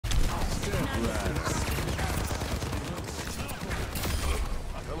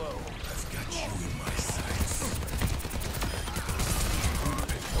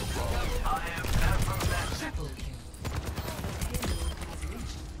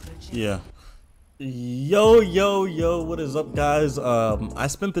Yeah. Yo, what is up, guys? I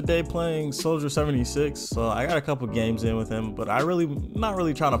spent the day playing Soldier 76, so I got a couple games in with him, but not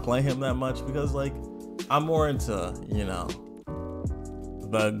really trying to play him that much because, like, I'm more into, you know,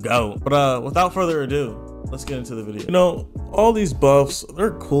 the GOAT. But without further ado, let's get into the video. You know, all these buffs,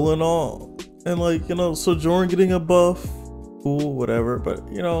 they're cool and all, and like, you know, Sojourn getting a buff, cool, whatever,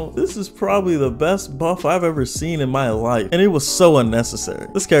 but you know, this is probably the best buff I've ever seen in my life, and it was so unnecessary.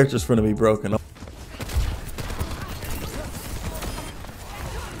 This character's gonna be broken.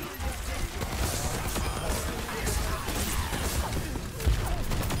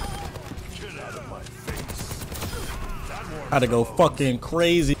 Had to go fucking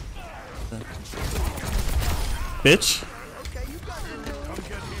crazy, bitch.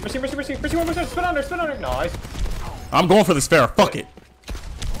 Mercy, one more time. Spin under. Nice. I'm going for this fair. Fuck it.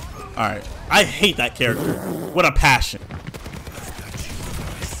 All right. I hate that character. What a passion.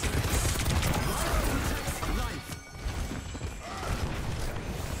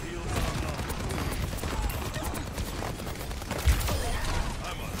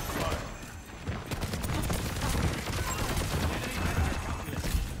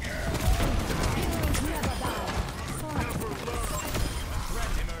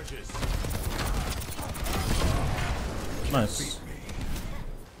 Nice.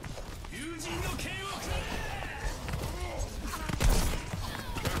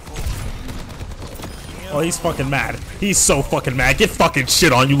 Oh, he's fucking mad. He's so fucking mad. Get fucking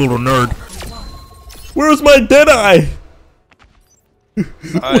shit on, you little nerd. Where's my dead eye?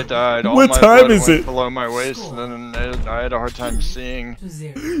 I died. All what my time blood is went it? Below my waist, and then I had a hard time seeing.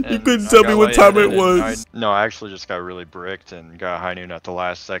 You couldn't tell me what time it was. No, I actually just got really bricked and got high noon at the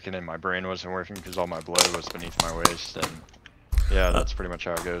last second, and my brain wasn't working because all my blood was beneath my waist. And yeah, that's pretty much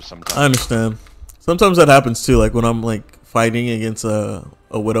how it goes sometimes. I understand. Sometimes that happens too, like when I'm like fighting against a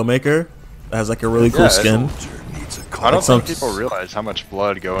Widowmaker that has like a really cool skin. I don't think people realize how much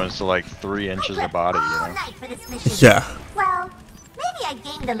blood goes to like 3 inches of body, you know? Yeah. Well, maybe I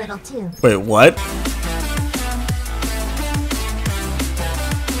gained a little too. Wait, what?